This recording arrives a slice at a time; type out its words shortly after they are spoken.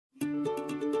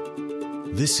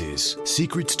This is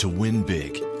Secrets to Win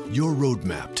Big, your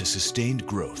roadmap to sustained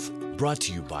growth. Brought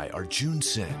to you by Arjun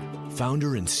Sen,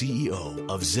 founder and CEO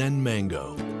of Zen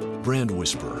Mango, brand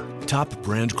whisperer, top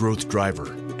brand growth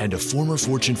driver, and a former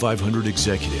Fortune 500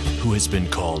 executive who has been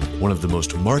called one of the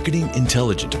most marketing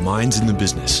intelligent minds in the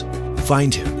business.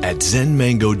 Find him at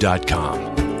zenmango.com.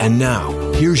 And now,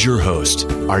 here's your host,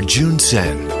 Arjun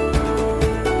Sen.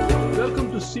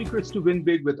 Welcome to Secrets to Win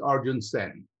Big with Arjun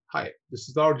Sen. Hi, this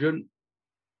is Arjun.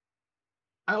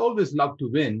 I always love to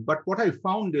win, but what I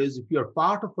found is if you're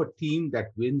part of a team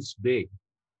that wins big,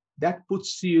 that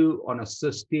puts you on a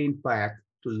sustained path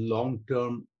to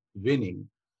long-term winning.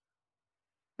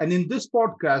 And in this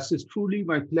podcast, it's truly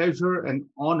my pleasure and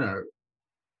honor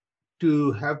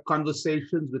to have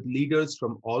conversations with leaders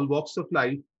from all walks of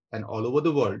life and all over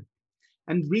the world.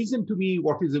 And reason to me,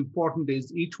 what is important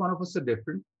is each one of us are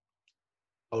different.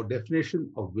 Our definition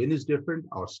of win is different.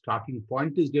 Our starting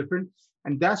point is different.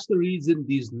 And that's the reason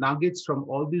these nuggets from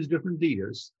all these different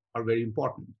leaders are very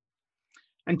important.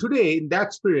 And today, in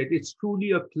that spirit, it's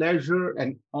truly a pleasure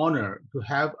and honor to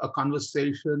have a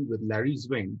conversation with Larry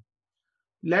Zwing.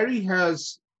 Larry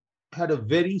has had a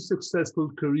very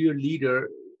successful career leader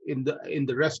in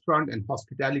the restaurant and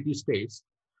hospitality space.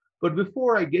 But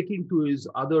before I get into his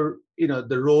other,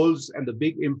 the roles and the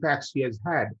big impacts he has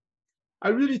had, I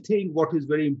really think what is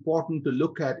very important to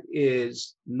look at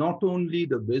is not only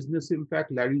the business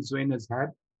impact Larry Zwing has had,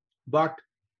 but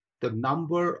the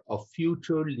number of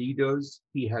future leaders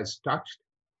he has touched,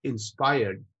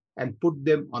 inspired, and put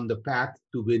them on the path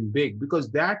to win big,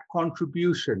 because that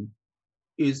contribution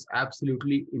is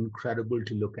absolutely incredible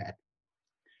to look at.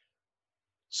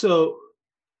 So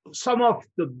some of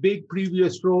the big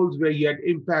previous roles where he had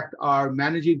impact are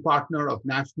managing partner of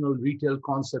National Retail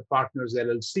Concept Partners,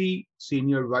 LLC,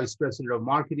 senior vice president of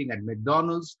marketing at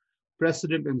McDonald's,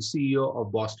 president and CEO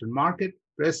of Boston Market,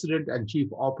 president and chief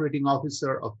operating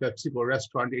officer of PepsiCo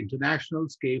Restaurant International,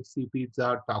 KFC, Pizza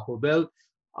Hut, Taco Bell,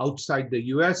 outside the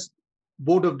US,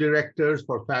 board of directors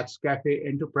for Fats Cafe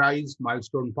Enterprise,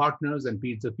 Milestone Partners, and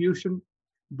Pizza Fusion,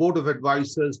 board of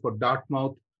advisors for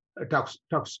Dartmouth Tufts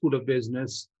School of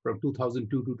Business from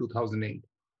 2002 to 2008.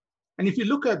 And if you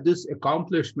look at this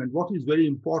accomplishment, what is very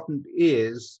important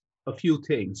is a few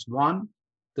things. One,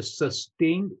 the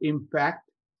sustained impact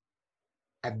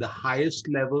at the highest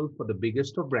level for the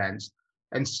biggest of brands.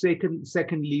 And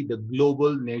secondly, the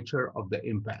global nature of the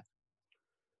impact.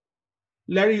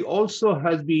 Larry also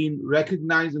has been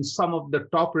recognized, and some of the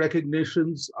top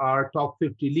recognitions are Top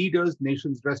 50 Leaders,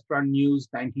 Nation's Restaurant News,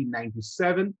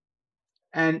 1997.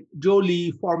 And Joe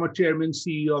Lee, former chairman,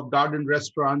 CEO of Darden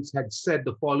Restaurants, had said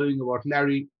the following about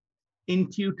Larry: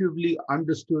 intuitively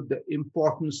understood the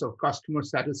importance of customer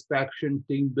satisfaction,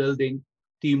 team building,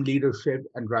 team leadership,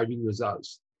 and driving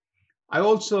results. I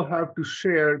also have to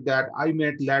share that I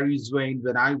met Larry Zwing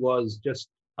when I was just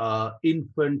an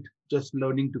infant, just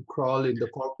learning to crawl in the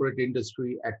corporate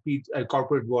industry at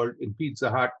corporate world in Pizza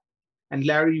Hut. And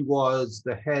Larry was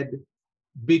the head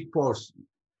big boss,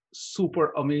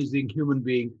 super amazing human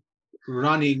being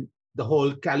running the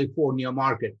whole California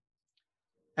market.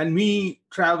 And me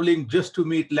traveling just to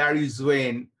meet Larry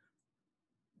Zwing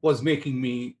was making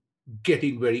me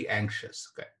getting very anxious.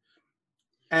 Okay.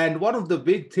 And one of the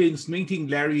big things, meeting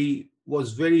Larry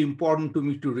was very important to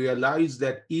me to realize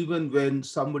that even when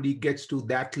somebody gets to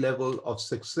that level of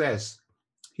success,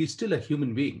 he's still a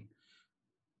human being.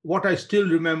 What I still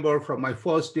remember from my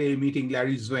first day meeting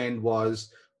Larry Zwing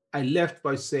was I left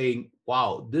by saying,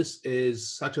 wow, this is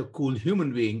such a cool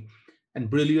human being, and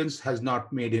brilliance has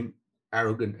not made him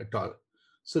arrogant at all.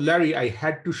 So Larry, I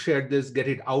had to share this, get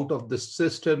it out of the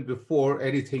system before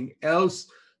anything else.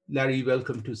 Larry,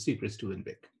 welcome to Secrets to Win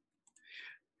Big.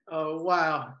 Oh,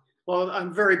 wow. Well,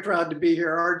 I'm very proud to be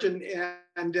here, Arjun.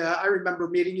 And I remember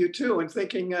meeting you too and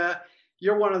thinking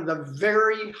you're one of the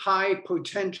very high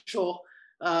potential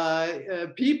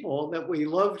people that we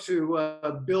love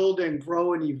to build and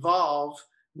grow and evolve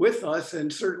with us.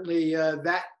 And certainly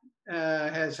that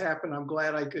has happened. I'm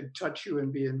glad I could touch you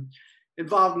and be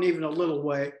involved in even a little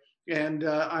way. And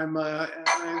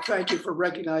I thank you for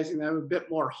recognizing that I'm a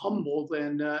bit more humble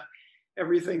than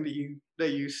everything that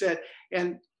you said.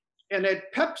 And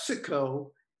at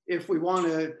PepsiCo, if we want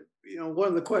to, one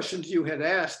of the questions you had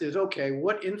asked is, okay,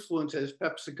 what influence has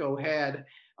PepsiCo had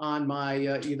on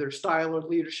my either style of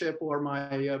leadership or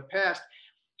my past?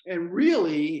 And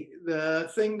really, the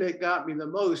thing that got me the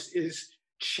most is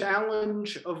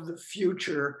challenge of the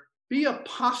future. Be a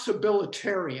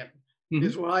possibilitarian,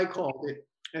 is what I called it.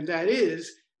 And that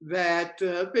is that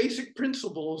basic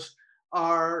principles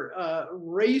are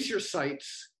raise your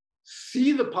sights,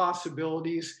 see the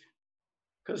possibilities,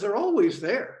 because they're always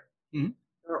there. Mhm.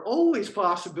 There are always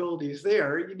possibilities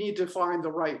there. You need to find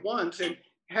the right ones and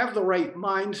have the right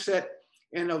mindset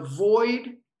and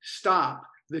stop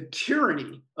the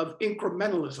tyranny of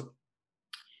incrementalism.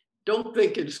 Don't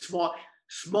think in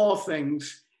small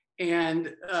things.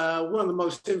 And one of the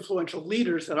most influential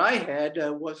leaders that I had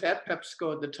was at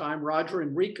PepsiCo at the time, Roger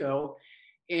Enrico.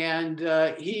 And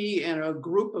he and a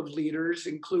group of leaders,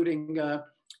 including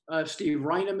Steve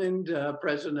Reinemund,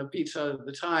 president of Pizza Hut at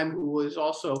the time, who was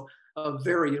also a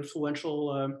very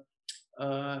influential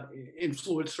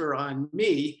influencer on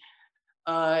me.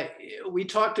 We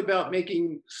talked about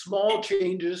making small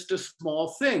changes to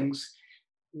small things.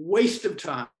 Waste of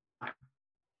time.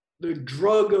 The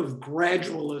drug of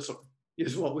gradualism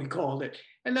is what we called it.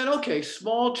 And then, okay,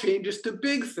 small changes to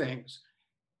big things.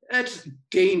 That's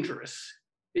dangerous.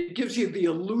 It gives you the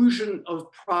illusion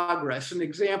of progress. An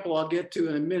example I'll get to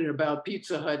in a minute about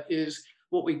Pizza Hut is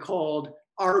what we called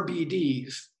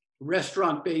RBDs,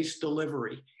 restaurant-based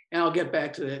delivery. And I'll get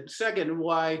back to that in a second and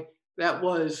why that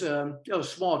was a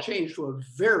small change to a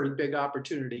very big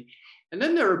opportunity. And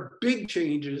then there are big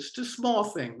changes to small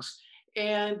things,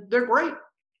 and they're great.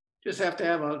 Just have to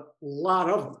have a lot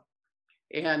of them.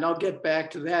 And I'll get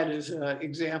back to that as an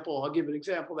example. I'll give an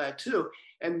example of that too.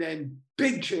 And then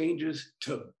big changes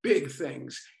to big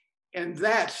things. And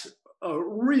that's a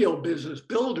real business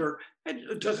builder.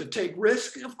 And does it take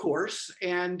risk? Of course.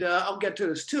 And I'll get to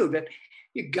this too, that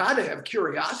you got to have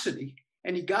curiosity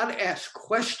and you got to ask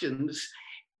questions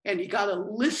and you got to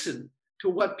listen to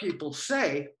what people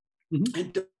say. Mm-hmm.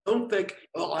 And don't think,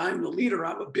 oh, I'm the leader,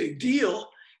 I'm a big deal.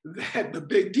 That the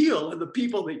big deal and the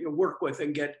people that you work with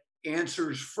and get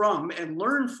answers from and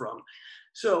learn from.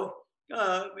 So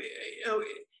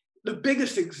the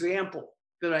biggest example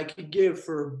that I could give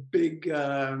for big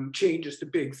changes to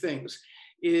big things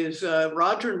is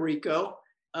Roger Enrico,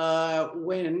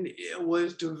 when it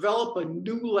was develop a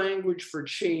new language for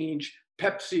change,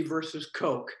 Pepsi versus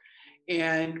Coke.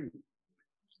 And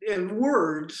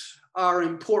words are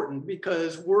important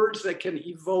because words that can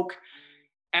evoke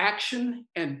action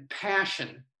and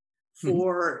passion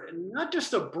for not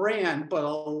just a brand, but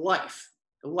a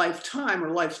lifetime or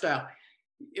lifestyle.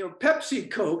 You know,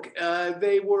 Pepsi, Coke,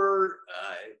 they were,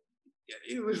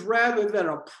 it was rather than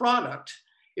a product,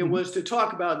 it was to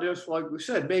talk about just like we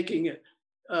said, making it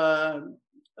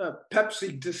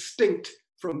Pepsi distinct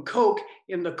from Coke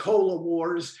in the cola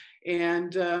wars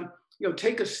and,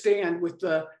 take a stand with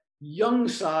the young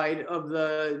side of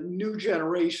the new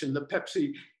generation, the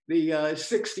Pepsi, the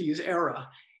 60s era.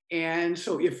 And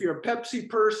so if you're a Pepsi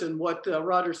person, what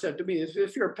Roger said to me is,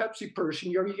 if you're a Pepsi person,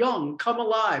 you're young, come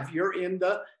alive, you're in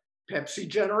the Pepsi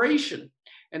generation.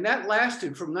 And that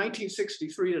lasted from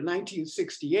 1963 to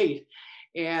 1968.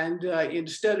 And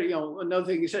instead of, another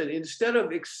thing he said, instead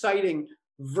of exciting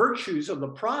virtues of the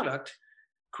product,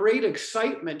 create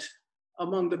excitement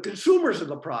among the consumers of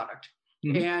the product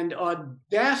and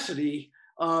audacity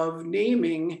of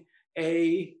naming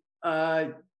a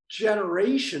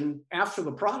generation after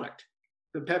the product,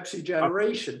 the Pepsi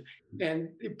generation. And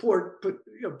they put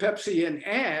Pepsi in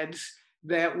ads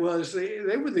that was,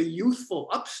 they were the youthful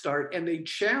upstart and they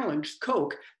challenged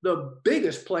Coke, the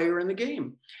biggest player in the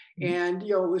game. And,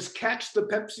 it was catch the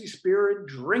Pepsi spirit,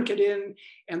 drink it in.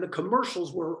 And the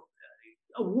commercials were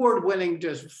award-winning,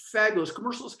 just fabulous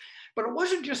commercials. But it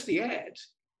wasn't just the ads.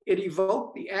 It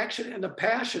evoked the action and the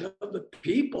passion of the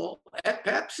people at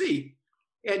Pepsi.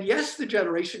 And yes, the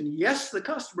generation, yes, the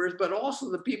customers, but also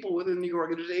the people within the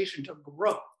organization to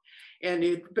grow. And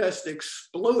it best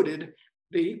exploded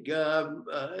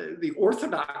the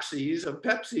orthodoxies of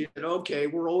Pepsi. And okay,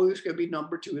 we're always going to be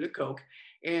number two to Coke.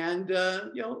 And,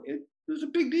 it was a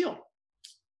big deal.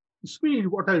 Srini,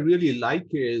 what I really like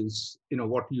is,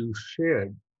 what you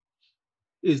shared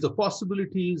is the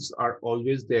possibilities are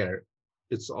always there.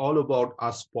 It's all about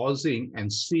us pausing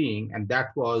and seeing, and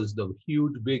that was the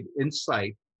huge, big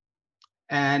insight.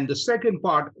 And the second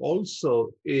part also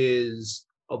is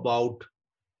about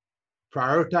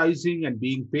prioritizing and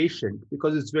being patient,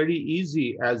 because it's very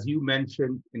easy, as you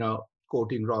mentioned,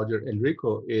 quoting Roger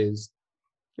Enrico, it's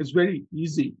very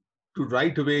easy to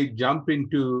right away jump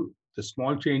into the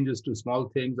small changes to small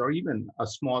things, or even a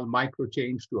small micro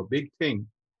change to a big thing.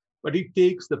 But it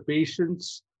takes the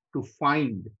patience to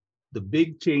find the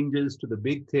big changes to the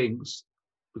big things,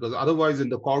 because otherwise in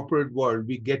the corporate world,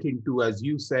 we get into, as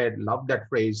you said, love that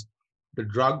phrase, the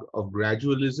drug of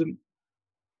gradualism,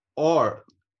 or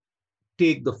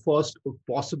take the first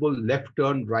possible left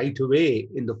turn right away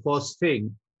in the first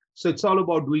thing. So it's all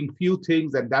about doing few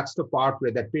things, and that's the part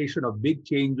where that patient of big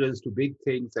changes to big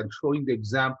things and showing the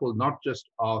example, not just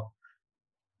of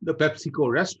the PepsiCo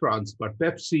restaurants, but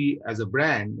Pepsi as a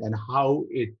brand and how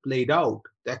it played out,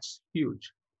 that's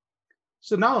huge.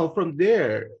 So now from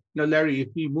there, Larry, if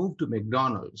we move to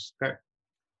McDonald's, okay,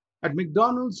 at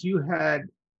McDonald's, you had,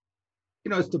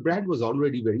 as the brand was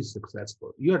already very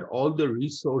successful, you had all the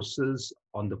resources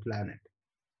on the planet.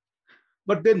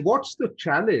 But then what's the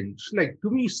challenge? Like, to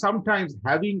me, sometimes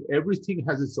having everything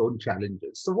has its own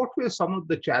challenges. So what were some of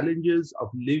the challenges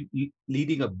of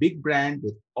leading a big brand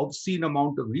with obscene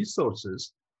amount of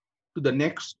resources to the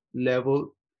next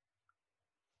level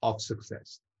of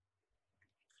success?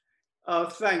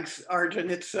 Thanks, Arjun.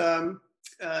 It's I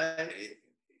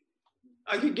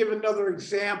could give another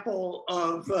example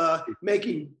of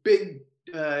making big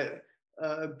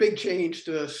change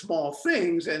to small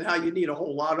things and how you need a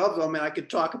whole lot of them. And I could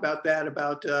talk about that,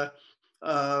 about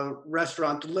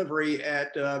restaurant delivery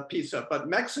at pizza. But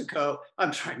Mexico, I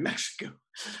was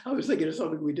thinking of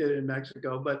something we did in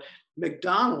Mexico, but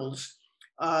McDonald's,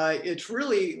 it's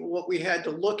really what we had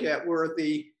to look at were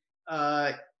the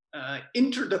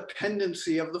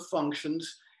interdependency of the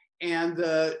functions and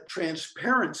the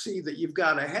transparency that you've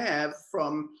got to have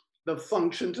from the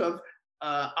functions of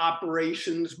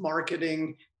operations,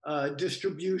 marketing,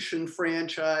 distribution,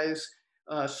 franchise,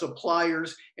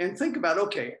 suppliers, and think about,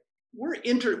 okay, we're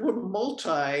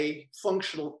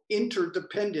multi-functional,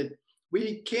 interdependent.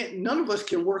 None of us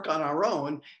can work on our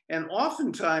own. And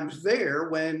oftentimes there,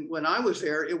 when I was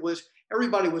there,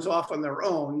 everybody was off on their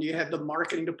own. You had the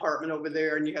marketing department over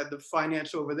there and you had the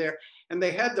finance over there, and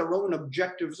they had their own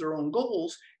objectives, their own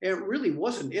goals, and it really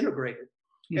wasn't integrated.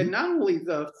 Mm-hmm. And not only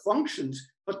the functions,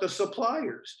 but the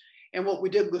suppliers. And what we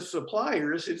did with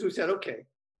suppliers is we said, okay,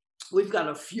 we've got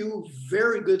a few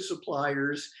very good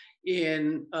suppliers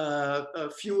in a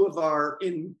few of our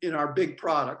big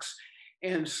products.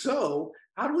 And so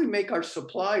how do we make our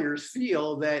suppliers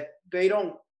feel that they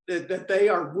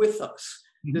are with us,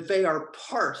 mm-hmm. that they are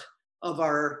part of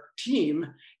our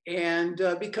team? And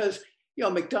because,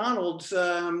 McDonald's,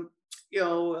 in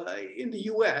the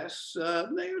US,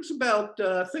 there's about,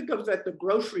 think of at the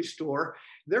grocery store,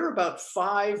 they're about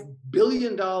 $5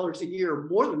 billion a year,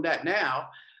 more than that now,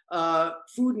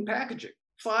 food and packaging,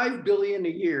 $5 billion a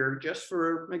year just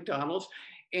for McDonald's.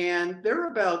 And they're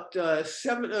about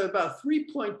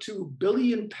 3.2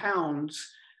 billion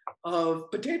pounds of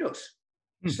potatoes,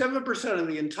 7% of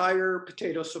the entire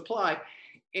potato supply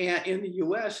in the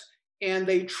US. And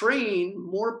they train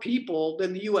more people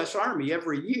than the US Army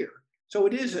every year. So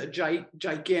it is a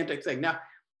gigantic thing. Now,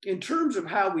 in terms of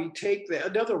how we take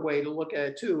another way to look at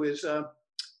it too is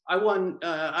I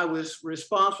was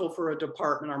responsible for a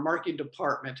department, our marketing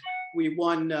department. We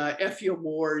won Effie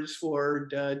Awards for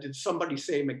Did Somebody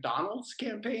Say McDonald's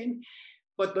campaign.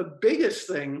 But the biggest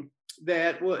thing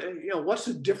that, what's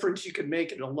the difference you can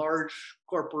make in a large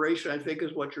corporation, I think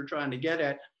is what you're trying to get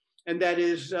at. And that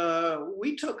is,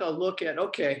 we took a look at,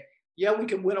 okay, yeah, we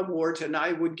can win awards. And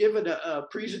I would give it a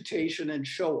presentation and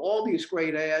show all these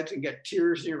great ads and get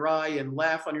tears in your eye and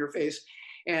laugh on your face.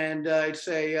 And I'd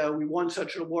say, we won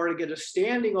such an award, and get a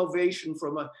standing ovation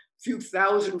from a few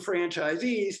thousand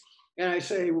franchisees. And I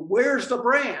say, where's the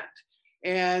brand?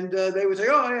 And they would say,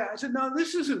 oh, yeah. I said, no,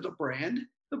 this isn't the brand.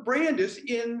 The brand is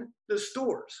in the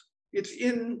stores. It's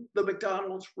in the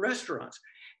McDonald's restaurants.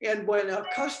 And when a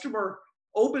customer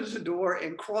opens the door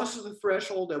and crosses the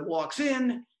threshold and walks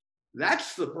in,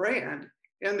 that's the brand.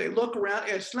 And they look around,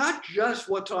 and it's not just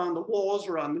what's on the walls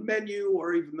or on the menu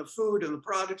or even the food and the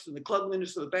products and the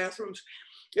cleanliness of the bathrooms.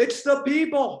 It's the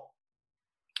people.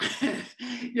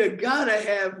 You gotta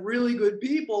have really good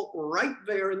people right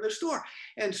there in the store.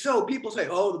 And so people say,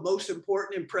 oh, the most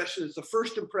important impression is the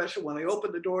first impression when they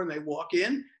open the door and they walk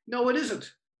in. No, it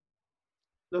isn't.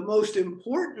 The most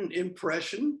important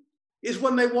impression is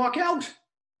when they walk out.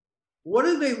 What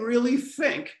do they really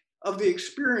think of the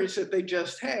experience that they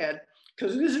just had?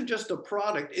 Because it isn't just a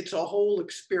product, it's a whole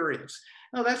experience.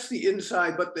 Now that's the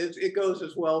inside, but it goes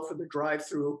as well for the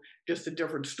drive-through, just a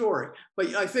different story.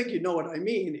 But I think you know what I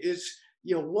mean is,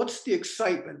 what's the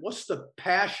excitement? What's the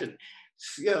passion?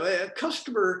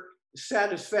 Customer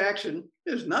satisfaction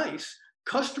is nice.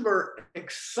 Customer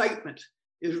excitement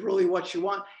is really what you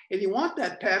want. And you want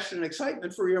that passion and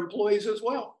excitement for your employees as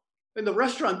well. In the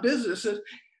restaurant business,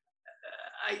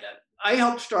 I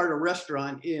helped start a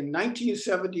restaurant in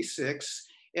 1976,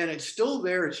 and it's still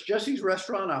there. It's Jesse's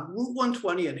Restaurant on Route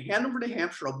 120 in Hanover, New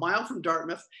Hampshire, a mile from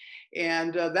Dartmouth.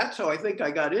 And that's how I think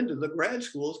I got into the grad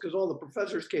schools, because all the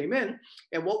professors came in.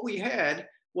 And what we had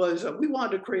was we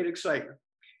wanted to create excitement.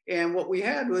 And what we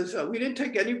had was we didn't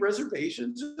take any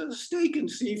reservations. A steak and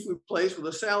seafood place with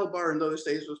a salad bar in those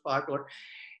days was popular.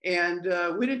 And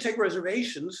we didn't take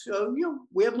reservations. So,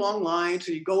 we had long lines.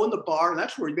 So you go in the bar, and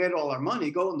that's where we made all our money.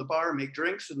 Go in the bar and make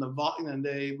drinks, and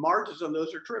the margins on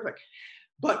those are terrific.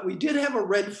 But we did have a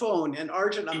red phone. And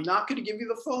Arjun, I'm not going to give you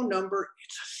the phone number.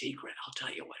 It's a secret. I'll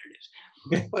tell you what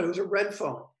it is. But it was a red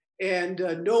phone. And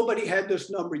nobody had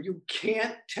this number. You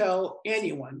can't tell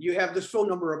anyone. You have this phone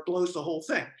number, it blows the whole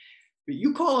thing. But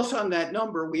you call us on that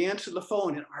number, we answer the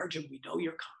phone, and Arjun, we know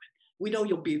you're coming. We know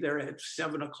you'll be there at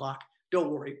 7 o'clock.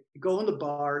 Don't worry. Go in the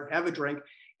bar, have a drink,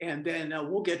 and then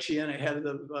we'll get you in ahead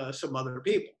of some other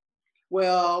people.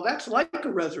 Well, that's like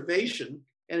a reservation,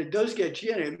 and it does get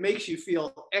you in. It makes you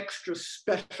feel extra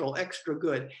special, extra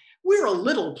good. We're a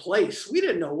little place. We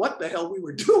didn't know what the hell we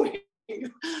were doing,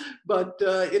 but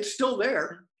it's still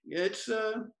there. It's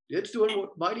doing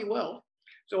mighty well.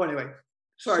 So anyway,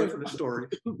 sorry for the story.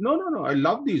 No. I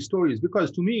love these stories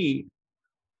because to me,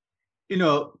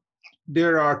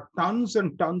 there are tons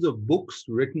and tons of books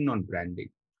written on branding.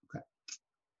 Okay.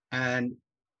 And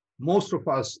most of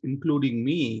us, including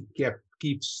me,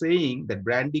 keep saying that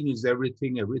branding is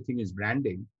everything, everything is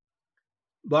branding.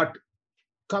 But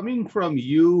coming from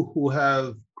you who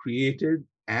have created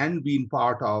and been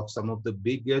part of some of the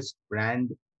biggest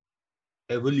brand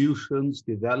evolutions,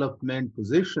 development,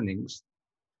 positionings,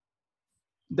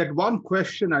 that one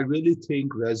question I really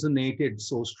think resonated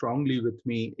so strongly with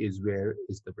me is, where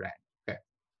is the brand? Okay.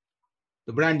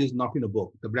 The brand is not in a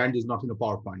book. The brand is not in a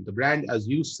PowerPoint. The brand, as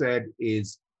you said,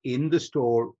 is in the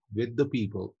store with the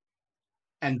people.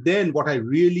 And then what I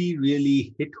really,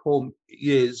 really hit home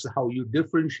is how you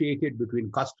differentiated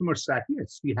between customer sat.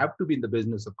 Yes, we have to be in the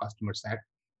business of customer sat,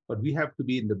 but we have to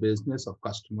be in the business of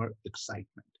customer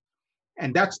excitement.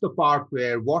 And that's the part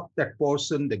where what that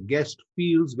person, the guest,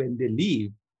 feels when they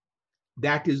leave,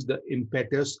 that is the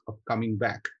impetus of coming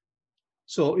back.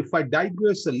 So if I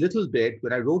digress a little bit,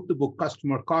 when I wrote the book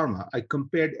Customer Karma, I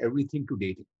compared everything to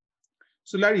dating.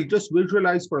 So Larry, just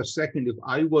visualize for a second if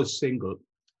I was single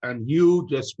and you,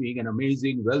 just being an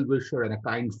amazing well-wisher and a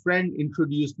kind friend,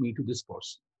 introduced me to this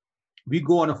person. We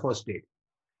go on a first date.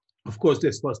 Of course,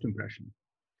 there's first impression.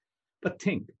 But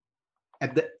think,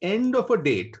 at the end of a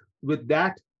date with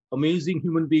that amazing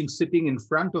human being sitting in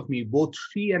front of me, both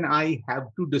she and I have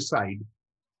to decide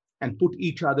and put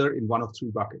each other in one of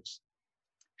three buckets.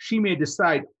 She may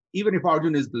decide, even if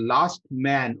Arjun is the last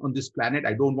man on this planet,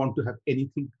 I don't want to have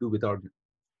anything to do with Arjun.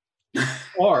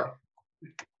 Or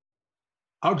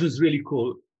Arjun's really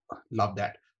cool, love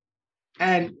that.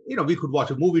 And we could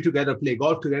watch a movie together, play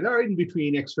golf together, or in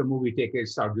between extra movie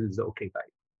tickets, Arjun is the okay guy.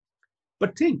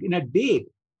 But think, in a date,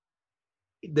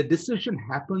 the decision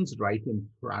happens right in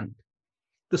front.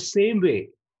 The same way,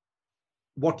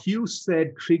 what you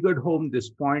said triggered home this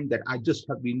point that I just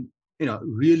have been,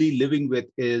 really living with,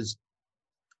 is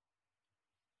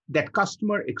that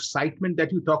customer excitement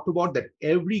that you talked about, that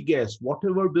every guest,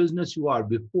 whatever business you are,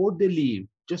 before they leave,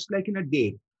 just like in a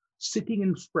date, sitting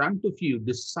in front of you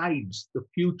decides the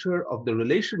future of the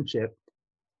relationship.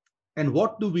 And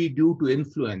what do we do to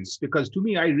influence? Because to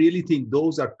me, I really think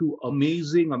those are two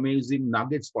amazing, amazing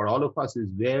nuggets for all of us, is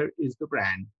where is the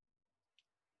brand?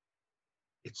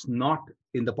 It's not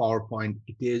in the PowerPoint,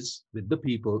 it is with the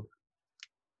people.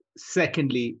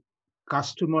 Secondly,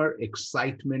 customer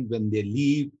excitement when they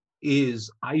leave is,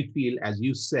 I feel, as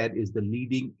you said, is the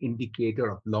leading indicator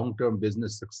of long-term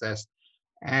business success.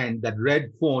 And that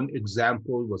red phone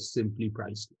example was simply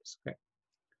priceless. Okay.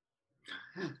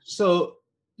 So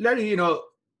Larry, a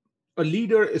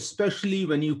leader, especially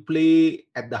when you play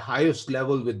at the highest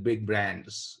level with big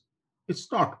brands, it's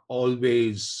not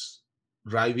always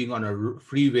driving on a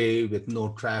freeway with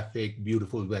no traffic,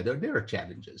 beautiful weather. There are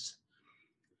challenges.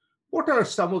 What are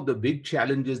some of the big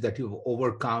challenges that you've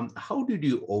overcome? How did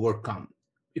you overcome?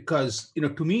 Because,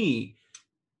 to me,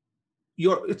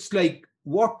 it's like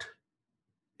what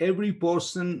every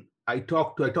person I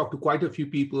talk to quite a few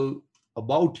people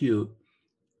about you,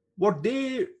 what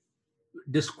they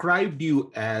described you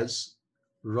as: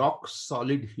 rock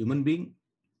solid human being,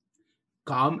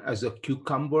 calm as a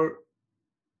cucumber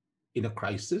in a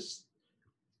crisis,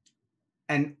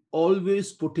 and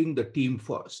always putting the team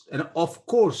first. And of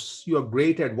course, you are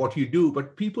great at what you do,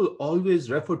 but people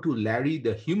always refer to Larry,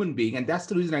 the human being. And that's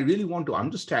the reason I really want to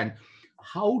understand,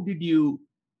 how did you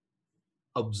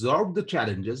absorb the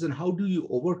challenges and how do you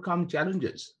overcome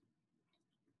challenges?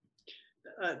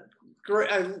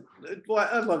 Great.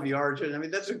 I love you, Arjun. I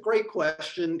mean, that's a great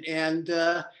question. And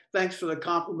thanks for the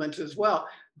compliments as well.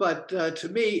 But to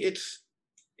me,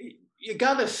 you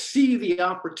got to see the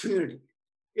opportunity.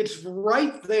 It's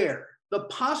right there. The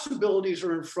possibilities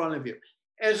are in front of you.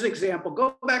 As an example,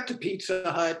 go back to Pizza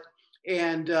Hut.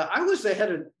 And I was the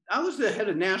head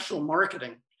of national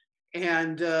marketing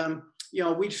And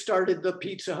we started the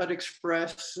Pizza Hut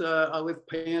Express with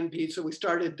Pan Pizza. We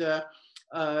started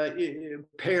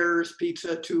Pears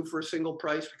Pizza, 2 for a single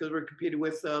price, because we're competing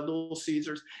with Little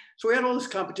Caesars. So we had all this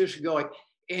competition going.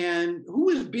 And who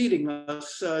was beating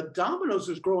us? Domino's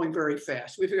was growing very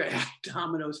fast. We figured,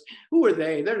 Domino's, who are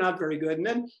they? They're not very good. And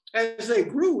then as they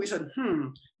grew, we said,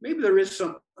 maybe there is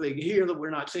something here that we're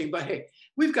not seeing. But hey,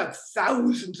 we've got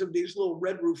thousands of these little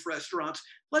Red Roof restaurants.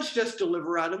 Let's just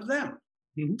deliver out of them.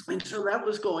 Mm-hmm. And so that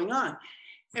was going on.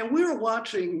 And we were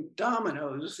watching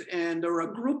Domino's, and there were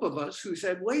a group of us who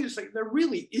said, wait a second, there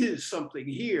really is something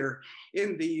here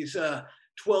in these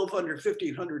 1,200,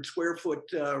 1,500 square foot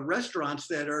restaurants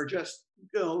that are just,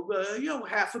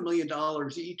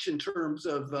 $500,000 each in terms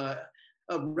of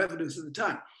revenues at the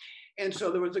time. And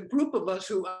so there was a group of us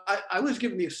who I was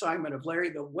given the assignment of, Larry,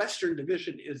 the Western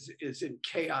Division is in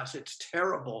chaos. It's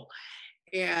terrible.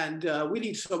 And we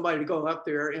need somebody to go up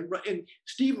there. And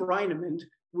Steve Reinemund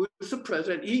was the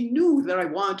president. He knew that I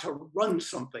wanted to run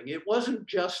something. It wasn't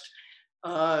just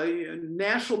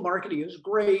national marketing is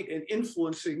great and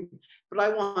influencing, but I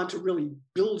wanted to really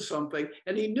build something.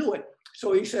 And he knew it.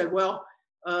 So he said, well,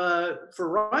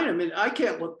 for Reinemund, I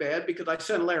can't look bad because I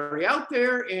sent Larry out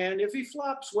there. And if he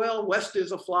flops, well, West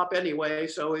is a flop anyway,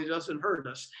 so he doesn't hurt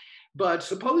us. But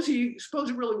suppose it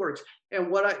really works. And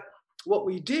what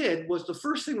we did was, the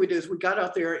first thing we did is we got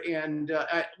out there and,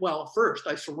 first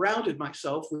I surrounded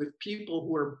myself with people who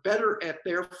were better at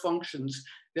their functions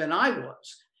than I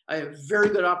was. I have a very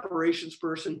good operations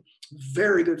person,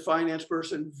 very good finance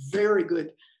person, very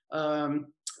good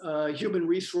human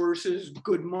resources,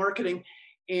 good marketing.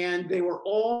 And they were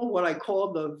all what I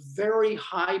call the very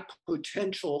high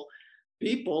potential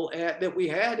people that we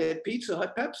had at Pizza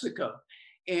Hut, PepsiCo.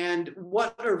 And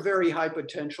what are very high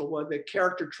potential? Well, the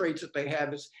character traits that they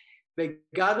have is you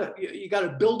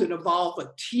gotta build and evolve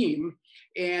a team,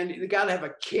 and you gotta have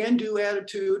a can-do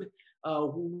attitude,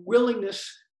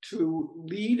 willingness to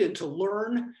lead and to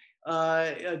learn,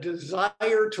 a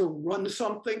desire to run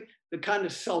something, the kind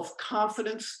of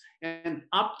self-confidence and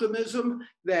optimism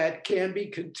that can be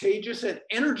contagious, and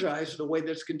energized in a way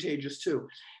that's contagious too.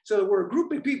 So we're a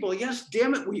group of people, yes,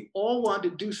 damn it, we all want to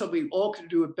do something, we all could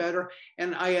do it better.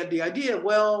 And I had the idea,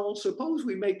 well, suppose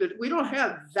we we don't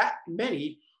have that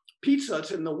many Pizza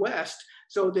Huts in the West.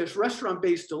 So this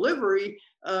restaurant-based delivery,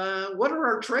 what are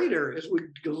our trade areas? We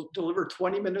deliver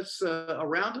 20 minutes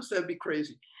around us, that'd be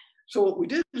crazy. So what we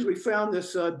did is we found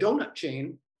this donut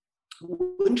chain,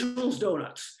 Winchell's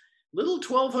Donuts, little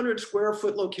 1,200 square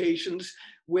foot locations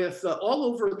with all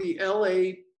over the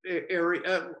LA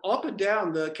area, up and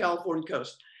down the California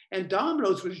coast. And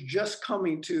Domino's was just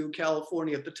coming to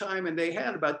California at the time, and they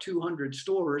had about 200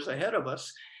 stores ahead of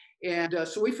us. And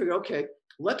so we figured, okay,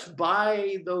 let's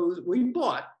buy those. We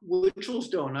bought Winchell's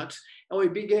Donuts, and we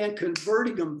began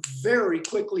converting them very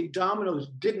quickly. Domino's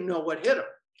didn't know what hit them.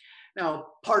 Now,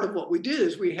 part of what we did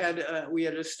is we had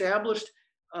established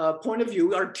point of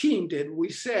view, our team did. We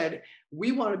said,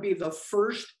 we want to be the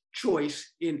first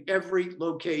choice in every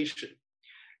location.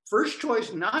 First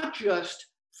choice, not just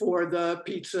for the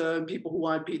pizza and people who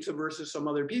want pizza versus some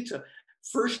other pizza.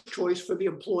 First choice for the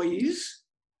employees,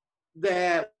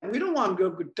 that we don't want them to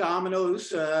go to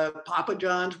Domino's, Papa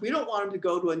John's. We don't want them to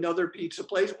go to another pizza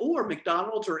place or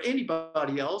McDonald's or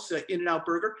anybody else, In-N-Out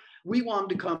Burger. We want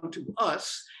them to come to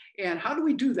us. And how do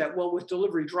we do that? Well, with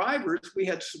delivery drivers, we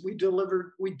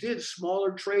did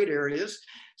smaller trade areas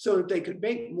so that they could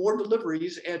make more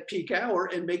deliveries at peak hour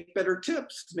and make better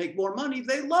tips, make more money.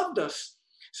 They loved us.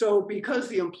 So because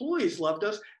the employees loved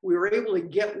us, we were able to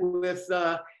get with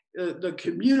the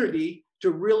community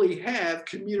to really have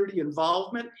community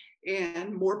involvement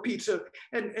and more pizza.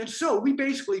 And so we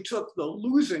basically took the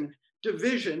losing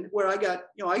division where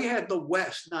I had the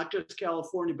West, not just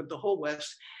California, but the whole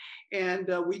West. And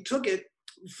we took it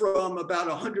from about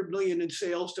 100 million in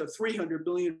sales to 300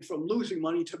 million, from losing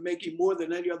money to making more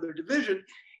than any other division.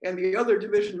 And the other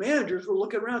division managers were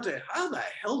looking around and saying, how the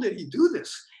hell did he do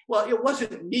this? Well, it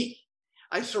wasn't me.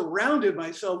 I surrounded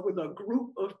myself with a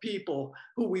group of people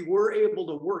who we were able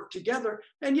to work together.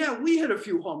 And yeah, we had a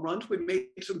few home runs. We made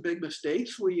some big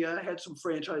mistakes. We had some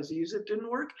franchisees that didn't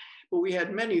work, but we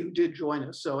had many who did join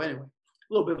us. So anyway,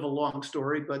 a little bit of a long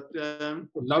story, but it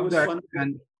was fun.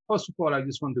 And first of all, I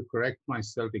just want to correct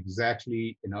myself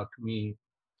exactly. To me,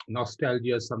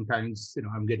 nostalgia, sometimes,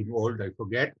 I'm getting old, I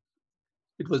forget.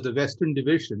 It was the Western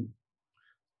Division.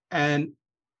 And,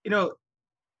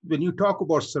 when you talk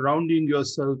about surrounding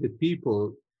yourself with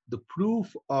people, the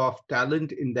proof of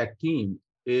talent in that team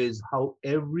is how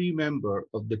every member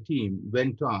of the team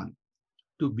went on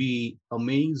to be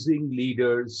amazing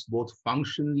leaders, both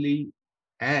functionally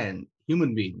and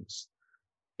human beings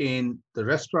in the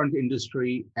restaurant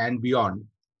industry and beyond.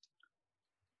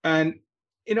 And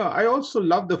I also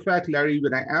love the fact, Larry,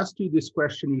 when I asked you this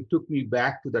question, you took me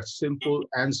back to that simple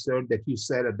answer that you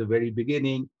said at the very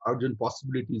beginning: urgent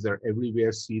possibilities are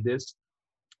everywhere, see this.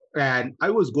 And I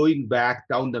was going back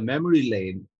down the memory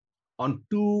lane on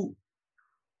two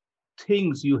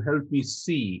things you helped me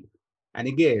see. And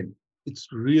again,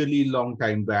 it's really long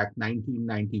time back,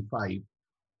 1995.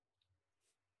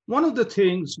 One of the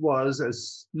things was,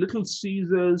 as Little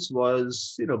Caesars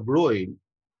was, growing,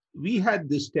 we had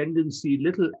this tendency,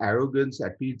 little arrogance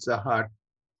at Pizza Hut,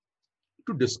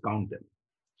 to discount them.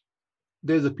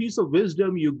 There's a piece of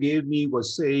wisdom you gave me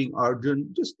was saying,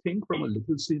 Arjun, just think from a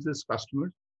Little Caesars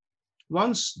customer.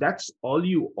 Once that's all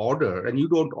you order, and you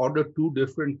don't order two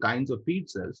different kinds of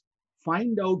pizzas,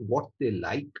 find out what they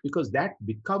like, because that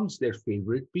becomes their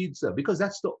favorite pizza, because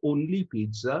that's the only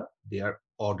pizza they are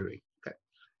ordering. Okay.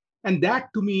 And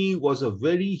that to me was a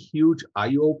very huge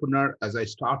eye-opener as I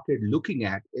started looking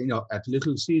at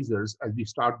Little Caesars as we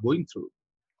start going through.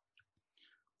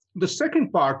 The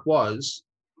second part was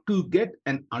to get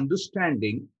an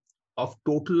understanding of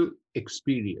total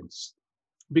experience,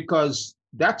 because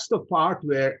that's the part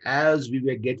where, as we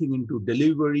were getting into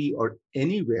delivery or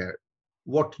anywhere,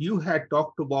 what you had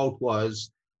talked about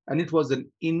was, and it was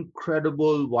an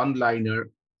incredible one-liner.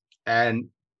 And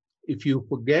if you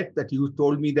forget that you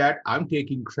told me that, I'm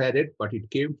taking credit, but it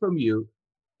came from you.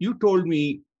 You told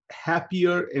me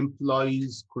happier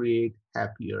employees create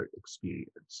happier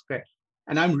experience. Okay.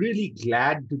 And I'm really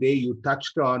glad today you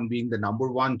touched on being the number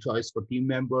one choice for team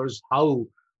members, how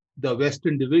the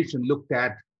Western Division looked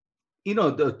at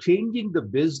the changing the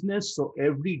business so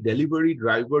every delivery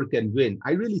driver can win.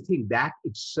 I really think that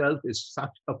itself is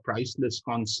such a priceless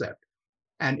concept.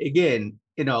 And again,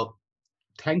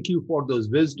 thank you for those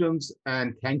wisdoms,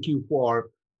 and thank you for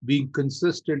being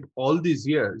consistent all these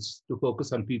years to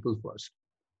focus on people first.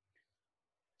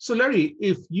 So Larry,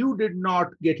 if you did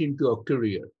not get into a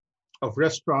career of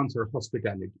restaurants or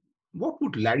hospitality, what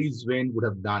would Larry Zwin would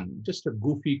have done? Just a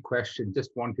goofy question, just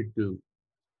wanted to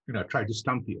try to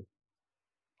stump you.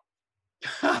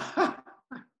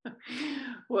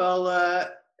 Well,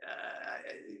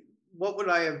 what would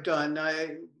I have done?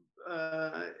 I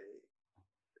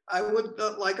would,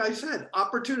 like I said,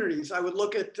 opportunities. I would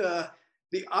look at the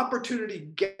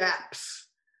opportunity gaps.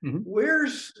 Mm-hmm.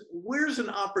 Where's an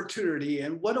opportunity,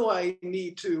 and what do I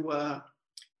need to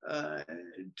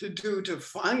do to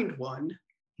find one,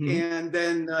 mm-hmm. and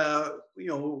then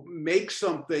make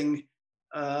something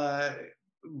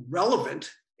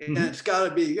relevant. And mm-hmm. it's got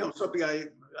to be, something I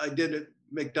did at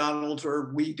McDonald's,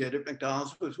 or we did at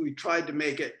McDonald's, was we tried to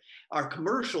make our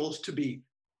commercials to be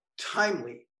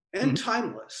timely and mm-hmm.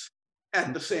 timeless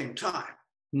at the same time,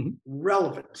 mm-hmm.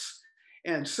 relevance.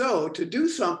 And so to do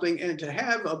something and to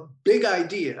have a big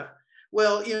idea,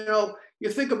 well, you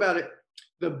think about it,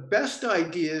 the best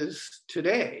ideas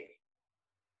today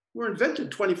were invented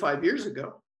 25 years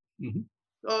ago. Mm-hmm.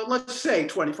 Let's say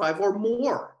 25 or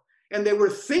more. And they were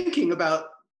thinking about,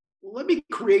 let me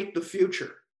create the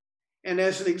future. And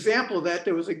as an example of that,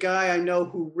 there was a guy I know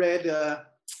who read a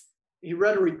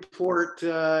report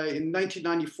in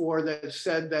 1994 that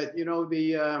said that,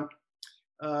 the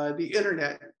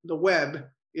internet, the web,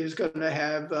 is going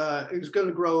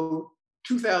to grow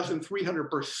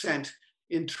 2,300%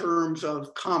 in terms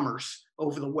of commerce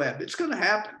over the web. It's going to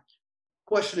happen.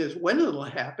 Question is, when it'll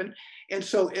happen? And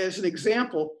so as an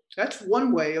example, that's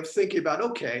one way of thinking about,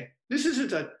 okay, this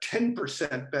isn't a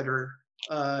 10% better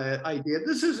idea.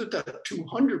 This isn't a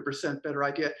 200% better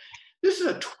idea. This is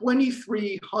a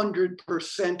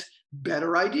 2,300%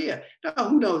 better idea. Now,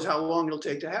 who knows how long it'll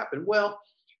take to happen? Well,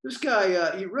 this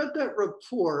guy, he read that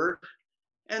report,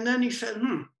 and then he said,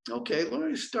 okay, let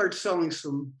me start selling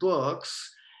some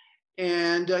books.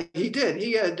 And he did.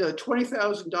 He had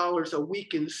 $20,000 a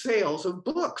week in sales of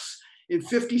books in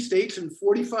 50 states and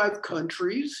 45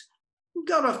 countries. He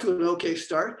got off to an okay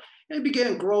start, and he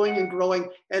began growing and growing.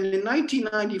 And in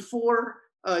 1994,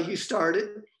 he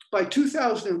started. By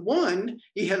 2001,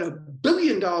 he had $1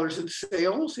 billion in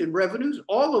sales, in revenues,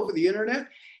 all over the internet.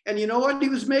 And you know what he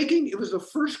was making? It was the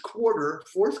fourth quarter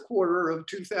of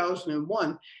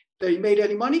 2001 that he made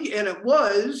any money. And it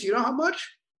was, you know how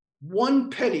much? 1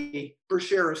 penny per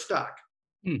share of stock.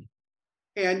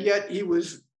 And yet he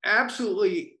was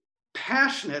absolutely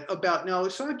passionate about, now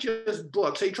it's not just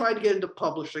books. He tried to get into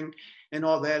publishing and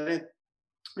all that. And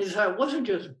he said, it wasn't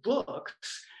just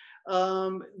books.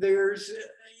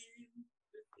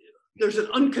 There's an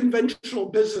unconventional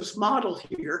business model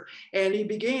here. And he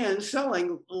began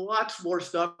selling lots more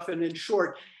stuff. And in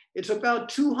short, It's about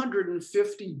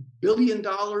 $250 billion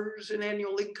in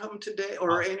annual income today,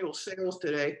 or annual sales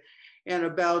today, and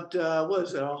about, what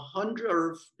is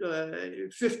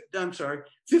it,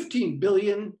 15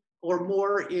 billion or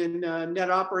more in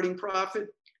net operating profit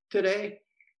today.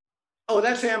 Oh,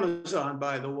 that's Amazon,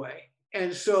 by the way.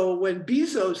 And so when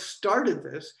Bezos started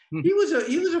this, he was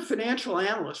a financial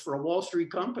analyst for a Wall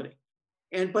Street company,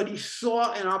 but he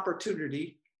saw an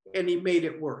opportunity and he made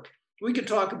it work. We could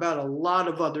talk about a lot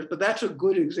of others, but that's a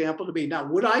good example to me. Now,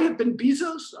 would I have been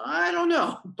Bezos? I don't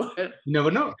know, but you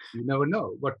never know. You never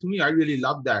know. But to me, I really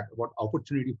love that about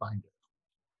opportunity finder.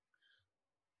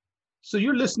 So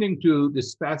you're listening to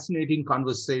this fascinating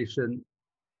conversation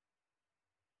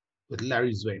with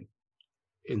Larry Zwain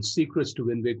in Secrets to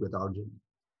Win Big with Arjun.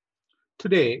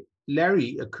 Today,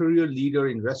 Larry, a career leader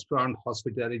in restaurant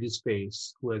hospitality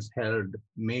space who has held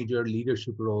major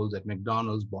leadership roles at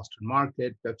McDonald's, Boston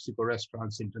Market, PepsiCo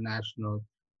Restaurants International,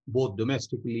 both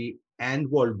domestically and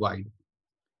worldwide.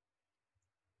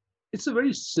 It's a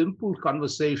very simple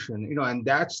conversation, and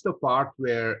that's the part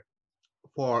where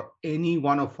for any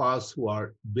one of us who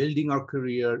are building our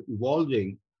career,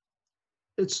 evolving,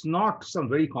 it's not some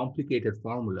very complicated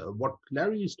formula. What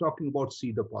Larry is talking about,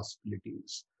 see the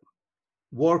possibilities.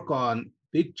 Work on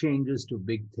big changes to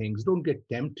big things. Don't get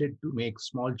tempted to make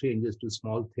small changes to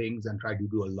small things and try to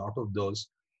do a lot of those.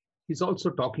 He's also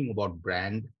talking about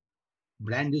brand.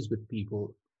 Brand is with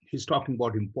people. He's talking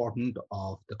about importance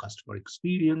of the customer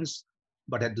experience,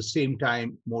 but at the same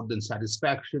time, more than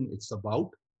satisfaction, it's about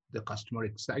the customer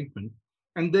excitement.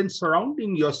 And then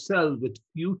surrounding yourself with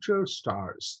future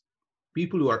stars,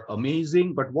 people who are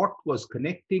amazing, but what was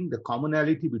connecting the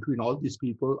commonality between all these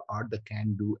people are the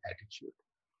can-do attitude.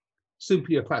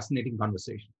 Simply a fascinating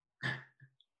conversation.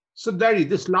 So Larry,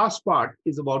 this last part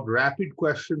is about rapid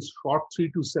questions, short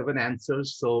 3 to 7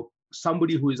 answers. So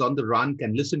somebody who is on the run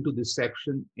can listen to this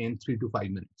section in 3 to 5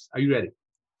 minutes. Are you ready?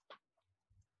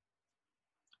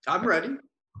 I'm ready.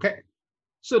 Okay.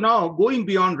 So now going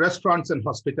beyond restaurants and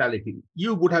hospitality,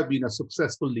 you would have been a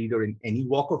successful leader in any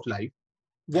walk of life.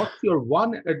 What's your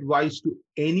one advice to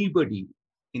anybody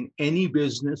in any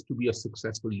business to be a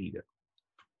successful leader?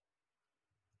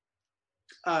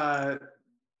 To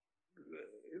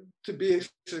be a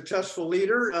successful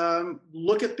leader,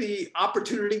 look at the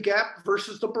opportunity gap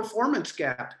versus the performance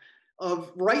gap.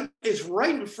 It's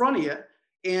right in front of you.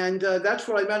 And that's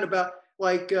what I meant about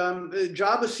the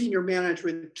job of senior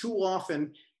management too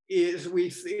often is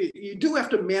you do have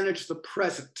to manage the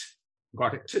present.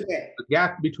 Got it. Today. The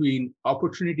gap between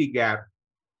opportunity gap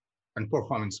and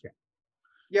performance gap.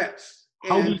 Yes.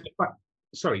 How do you define?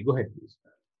 Sorry, go ahead, please.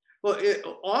 Well,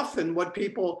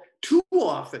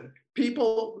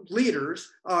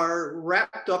 leaders are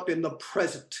wrapped up in the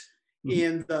present,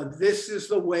 in this is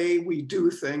the way we do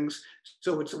things,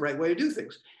 so it's the right way to do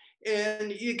things.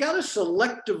 And you got to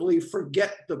selectively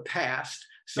forget the past,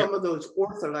 some of those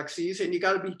orthodoxies, and you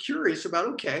got to be curious about,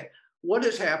 okay, what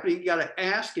is happening? You got to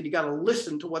ask and you got to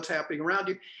listen to what's happening around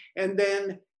you, and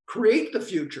then create the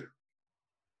future.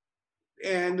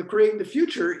 And creating the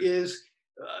future is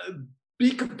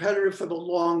be competitive for the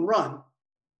long run.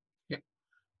 Yeah.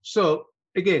 So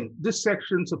again, this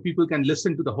section, so people can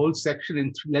listen to the whole section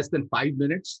in less than 5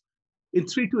 minutes. In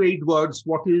 3 to 8 words,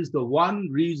 what is the one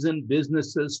reason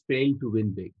businesses fail to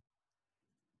win big?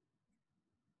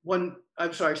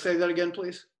 I'm sorry, say that again,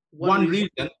 please. One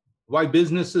reason why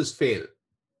businesses fail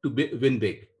to win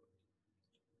big.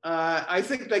 I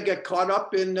think they get caught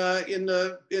up in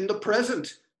the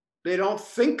present. They don't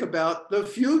think about the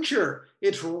future.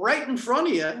 It's right in front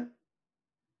of you.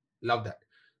 Love that.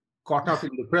 Caught up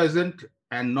in the present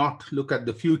and not look at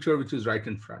the future, which is right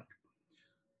in front.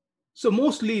 So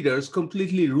most leaders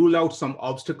completely rule out some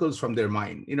obstacles from their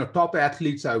mind. Top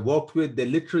athletes I worked with, they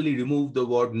literally remove the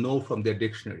word no from their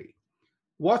dictionary.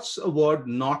 What's a word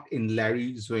not in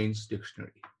Larry Zwain's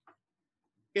dictionary?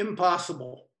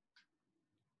 Impossible.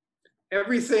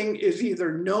 Everything is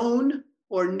either known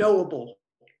or knowable.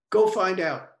 Go find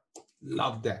out.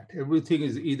 Love that. Everything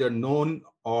is either known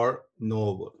or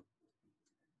knowable.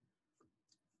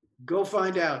 Go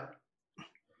find out.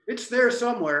 It's there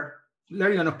somewhere.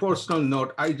 Larry, on a personal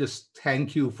note, I just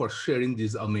thank you for sharing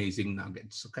these amazing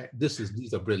nuggets. Okay,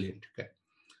 these are brilliant. Okay,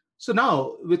 so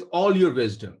now with all your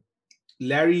wisdom,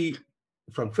 Larry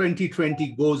from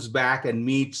 2020 goes back and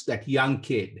meets that young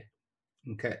kid.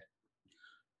 Okay,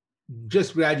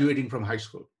 just graduating from high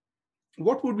school.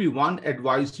 What would be one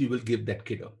advice you will give that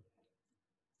kiddo?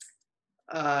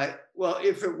 Well,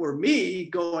 if it were me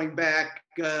going back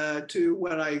to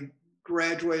when I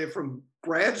graduated from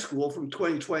grad school from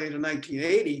 2020 to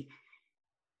 1980,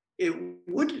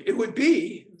 it would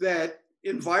be that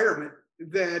environment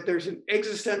that there's an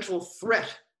existential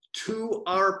threat to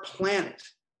our planet.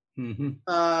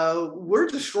 We're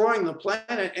destroying the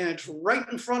planet and it's right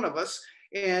in front of us.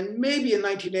 And maybe in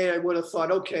 1980, I would have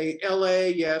thought, okay,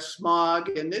 LA, yes, smog,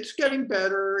 and it's getting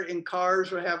better, and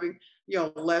cars are having,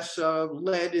 less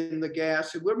lead in the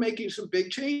gas, and we're making some big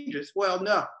changes. Well,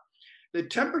 no, the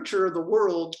temperature of the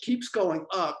world keeps going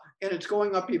up, and it's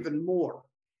going up even more.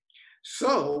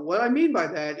 So what I mean by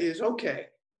that is, okay,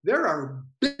 there are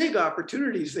big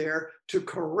opportunities there to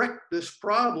correct this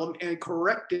problem and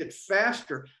correct it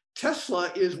faster. Tesla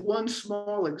is one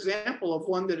small example of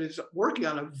one that is working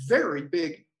on a very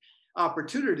big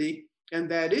opportunity, and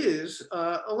that is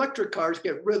electric cars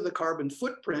get rid of the carbon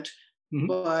footprint,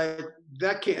 but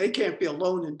they can't be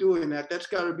alone in doing that. That's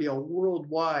got to be a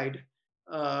worldwide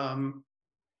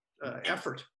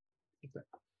effort.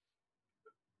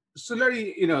 So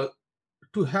Larry,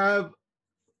 to have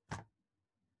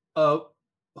a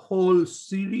whole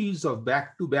series of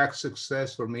back-to-back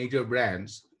success for major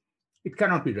brands, it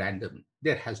cannot be random.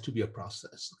 There has to be a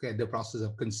process, okay? The process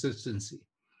of consistency.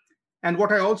 And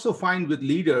what I also find with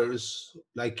leaders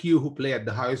like you who play at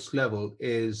the highest level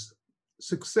is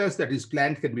success that is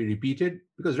planned can be repeated,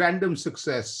 because random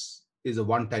success is a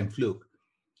one-time fluke.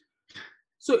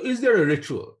 So is there a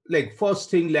ritual, like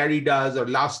first thing Larry does or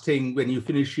last thing when you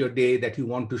finish your day that you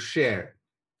want to share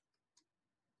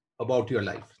about your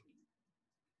life?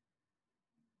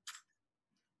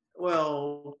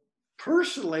 Well,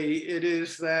 personally, it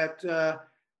is that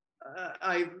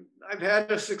I've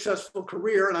had a successful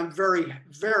career and I'm very,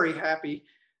 very happy,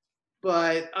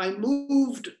 but I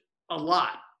moved a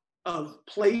lot of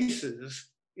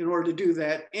places in order to do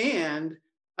that. And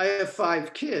I have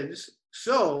 5 kids.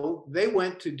 So they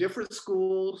went to different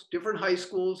schools, different high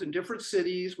schools in different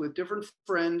cities with different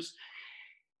friends.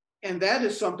 And that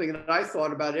is something that I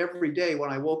thought about every day when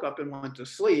I woke up and went to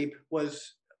sleep.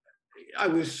 I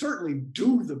would certainly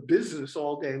do the business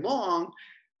all day long,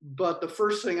 but the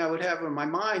first thing I would have in my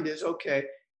mind is, okay,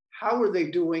 how are they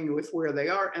doing with where they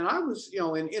are? And I was,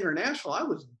 in international, I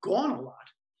was gone a lot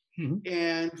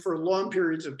and for long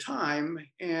periods of time.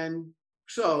 And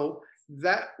so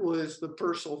that was the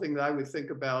personal thing that I would think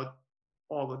about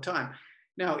all the time.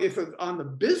 Now, if on the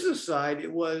business side,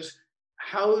 it was,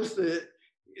 how is the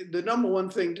number one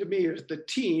thing to me is the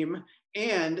team,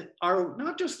 and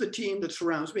not just the team that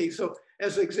surrounds me. So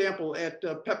as an example, at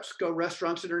PepsiCo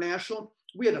Restaurants International,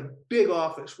 we had a big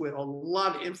office with a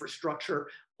lot of infrastructure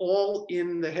all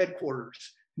in the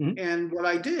headquarters. And what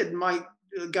I did, my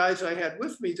guys I had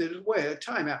with me did, wait,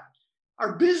 time out.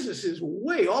 Our business is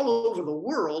way all over the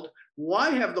world. Why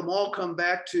have them all come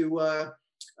back to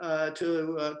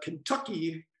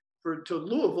Kentucky, to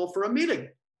Louisville for a meeting?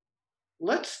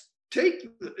 Let's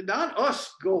not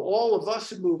us go all of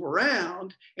us and move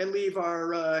around and leave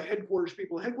our headquarters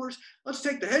people headquarters. Let's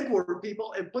take the headquarters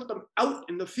people and put them out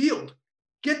in the field,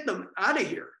 get them out of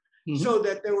here, so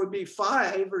that there would be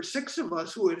 5 or 6 of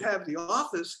us who would have the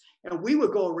office, and we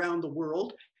would go around the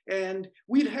world and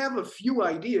we'd have a few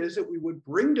ideas that we would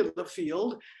bring to the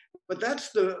field. But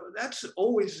that's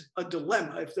always a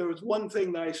dilemma. If there was one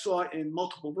thing that I saw in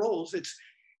multiple roles, it's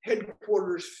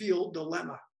headquarters field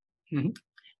dilemma.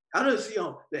 How does,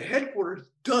 the headquarters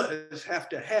does have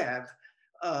to have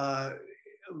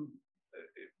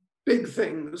big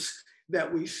things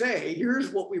that we say,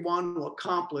 here's what we want to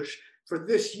accomplish for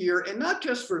this year, and not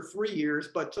just for 3 years,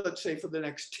 but let's say for the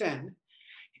next 10.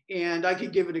 And I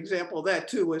could give an example of that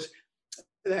too, was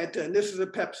that this is a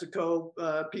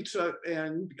PepsiCo Pizza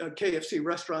and KFC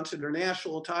Restaurants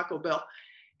International, Taco Bell.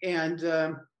 And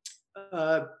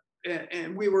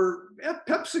we were at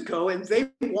PepsiCo, and they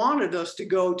wanted us to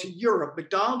go to Europe.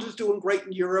 McDonald's is doing great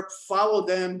in Europe, follow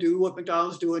them, do what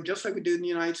McDonald's is doing, just like we do in the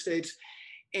United States.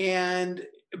 And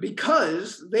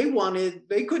because they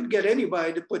couldn't get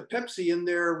anybody to put Pepsi in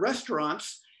their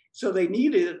restaurants, so they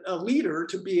needed a leader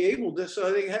to be able to,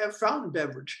 so they have fountain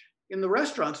beverage in the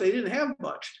restaurants. They didn't have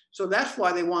much. So that's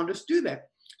why they wanted us to do that.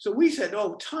 So we said,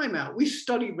 oh, time out. We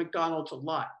studied McDonald's a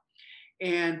lot.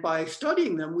 And by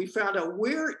studying them, we found out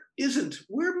where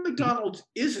McDonald's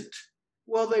isn't.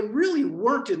 Well, they really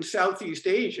weren't in Southeast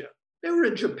Asia. They were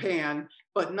in Japan,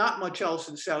 but not much else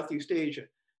in Southeast Asia.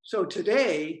 So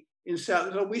today,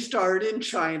 so we started in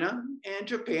China and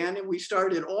Japan, and we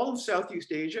started in all of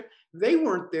Southeast Asia. They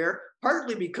weren't there,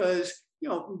 partly because,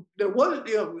 there was,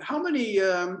 how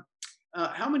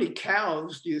many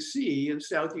cows do you see in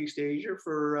Southeast Asia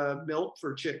for milk,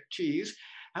 for cheese?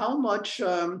 How much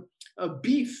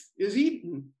beef is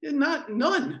eaten?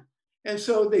 None. And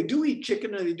so they do eat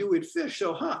chicken and they do eat fish.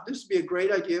 So, this would be a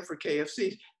great idea for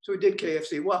KFC. So we did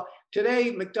KFC. Well,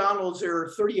 today, McDonald's, there are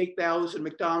 38,000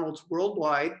 McDonald's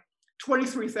worldwide,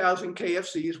 23,000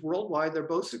 KFCs worldwide. They're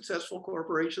both successful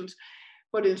corporations.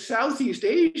 But in Southeast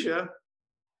Asia,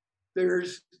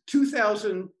 there's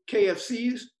 2,000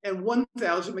 KFCs and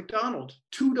 1,000 McDonald's,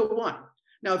 2 to 1.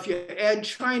 Now, if you add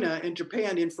China and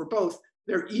Japan in for both,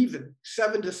 they're even,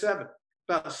 7 to 7,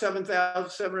 about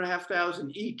 7,000,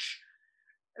 7,500 each.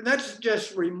 And that's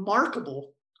just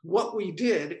remarkable what we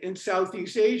did in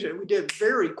Southeast Asia. We did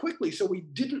very quickly, so we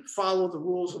didn't follow the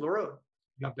rules of the road.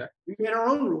 Love that. We made our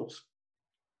own rules.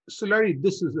 So Larry,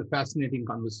 this is a fascinating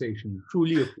conversation.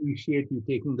 Truly appreciate you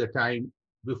taking the time.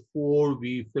 Before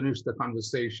we finish the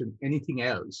conversation, anything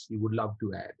else you would love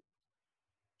to add?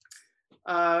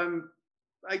 I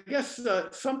guess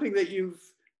something that you've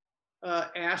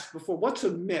asked before, what's a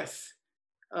myth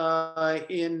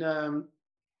in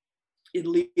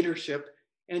leadership?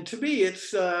 And to me,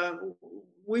 it's,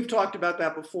 we've talked about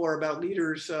that before, about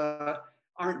leaders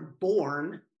aren't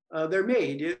born, they're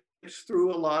made. It's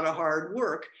through a lot of hard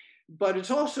work, but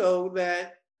it's also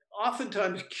that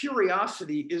oftentimes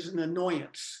curiosity is an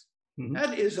annoyance. Mm-hmm.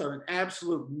 That is an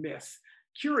absolute myth.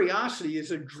 Curiosity is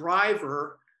a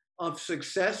driver of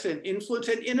success and influence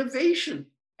and innovation.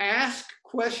 Ask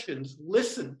questions,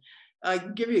 listen. I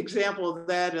can give you an example of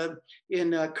that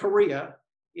in Korea,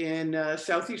 in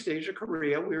Southeast Asia,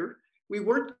 Korea. We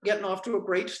weren't getting off to a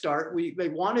great start. They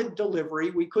wanted delivery.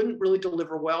 We couldn't really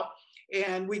deliver well,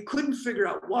 and we couldn't figure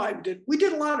out why. We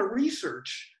did a lot of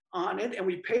research on it, and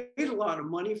we paid a lot of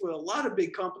money for a lot of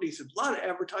big companies, a lot of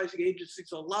advertising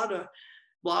agencies, a lot of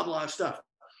blah, blah stuff.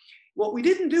 What we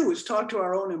didn't do is talk to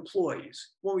our own employees.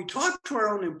 When we talked to our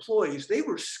own employees, they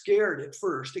were scared at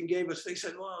first and they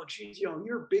said, well, geez,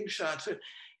 you're big shots. And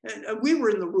we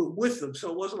were in the room with them,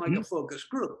 so it wasn't like a focus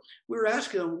group. We were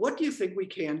asking them, what do you think we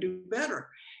can do better?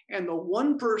 And the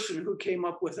one person who came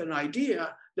up with an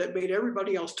idea that made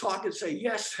everybody else talk and say,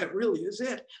 yes, that really is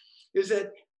it, is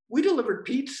that we delivered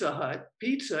Pizza Hut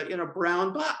pizza in a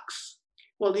brown box.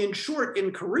 Well, in short,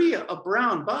 in Korea, a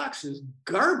brown box is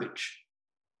garbage.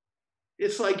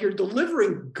 It's like you're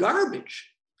delivering garbage.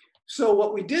 So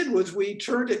what we did was we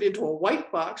turned it into a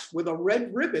white box with a red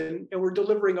ribbon, and we're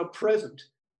delivering a present.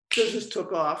 Business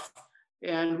took off,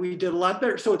 and we did a lot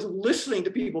better. So it's listening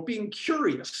to people, being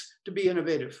curious to be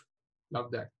innovative.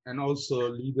 Love that. And also,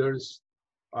 leaders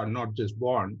are not just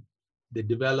born, they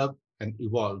develop and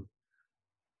evolve.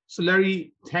 So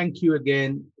Larry, thank you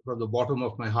again from the bottom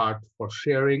of my heart for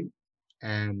sharing.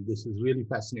 And this is really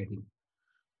fascinating.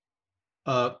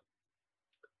 A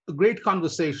great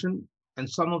conversation, and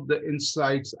some of the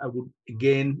insights I would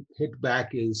again hit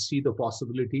back is see the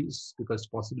possibilities, because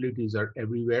possibilities are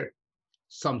everywhere.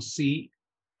 Some see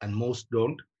and most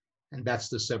don't, and that's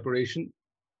the separation.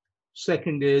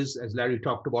 Second is, as Larry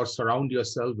talked about, surround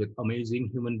yourself with amazing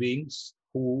human beings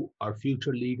who are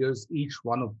future leaders. Each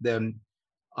one of them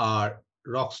are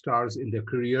rock stars in their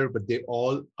career, but they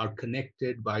all are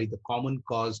connected by the common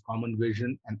cause, common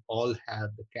vision, and all have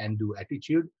the can-do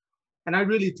attitude. And I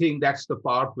really think that's the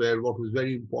part where what was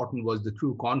very important was the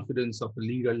true confidence of a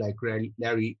leader like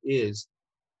Larry is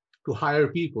to hire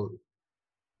people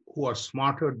who are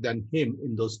smarter than him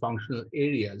in those functional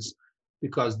areas,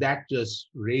 because that just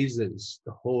raises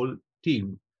the whole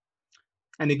team.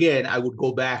 And again, I would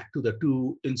go back to the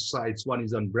two insights. One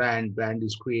is on brand. Brand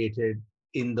is created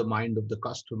in the mind of the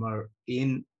customer,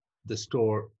 in the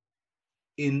store,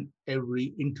 in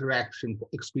every interaction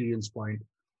experience point.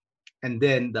 And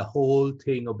then the whole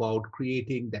thing about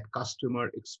creating that customer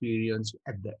experience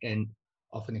at the end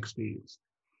of an experience.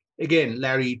 Again,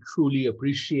 Larry, truly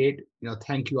appreciate,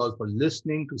 thank you all for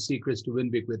listening to Secrets to Win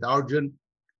Big with Arjun.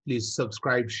 Please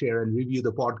subscribe, share, and review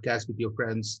the podcast with your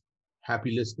friends.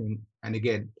 Happy listening. And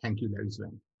again, thank you, Larry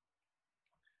Sven.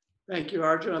 Thank you,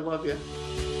 Arjun. I love you.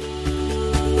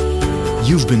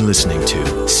 You've been listening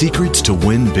to Secrets to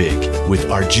Win Big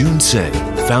with Arjun Sen,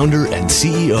 founder and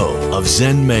CEO of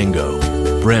Zen Mango,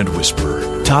 brand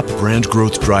whisperer, top brand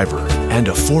growth driver, and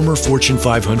a former Fortune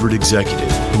 500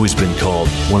 executive who has been called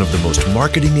one of the most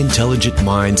marketing intelligent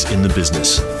minds in the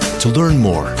business. To learn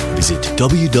more, visit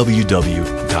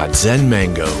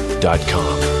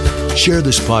www.zenmango.com. Share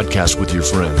this podcast with your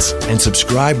friends and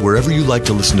subscribe wherever you like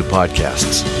to listen to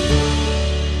podcasts.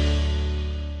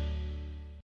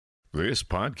 This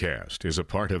podcast is a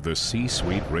part of the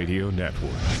C-Suite Radio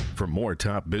Network. For more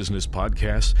top business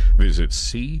podcasts, visit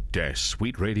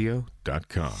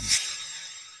c-suiteradio.com.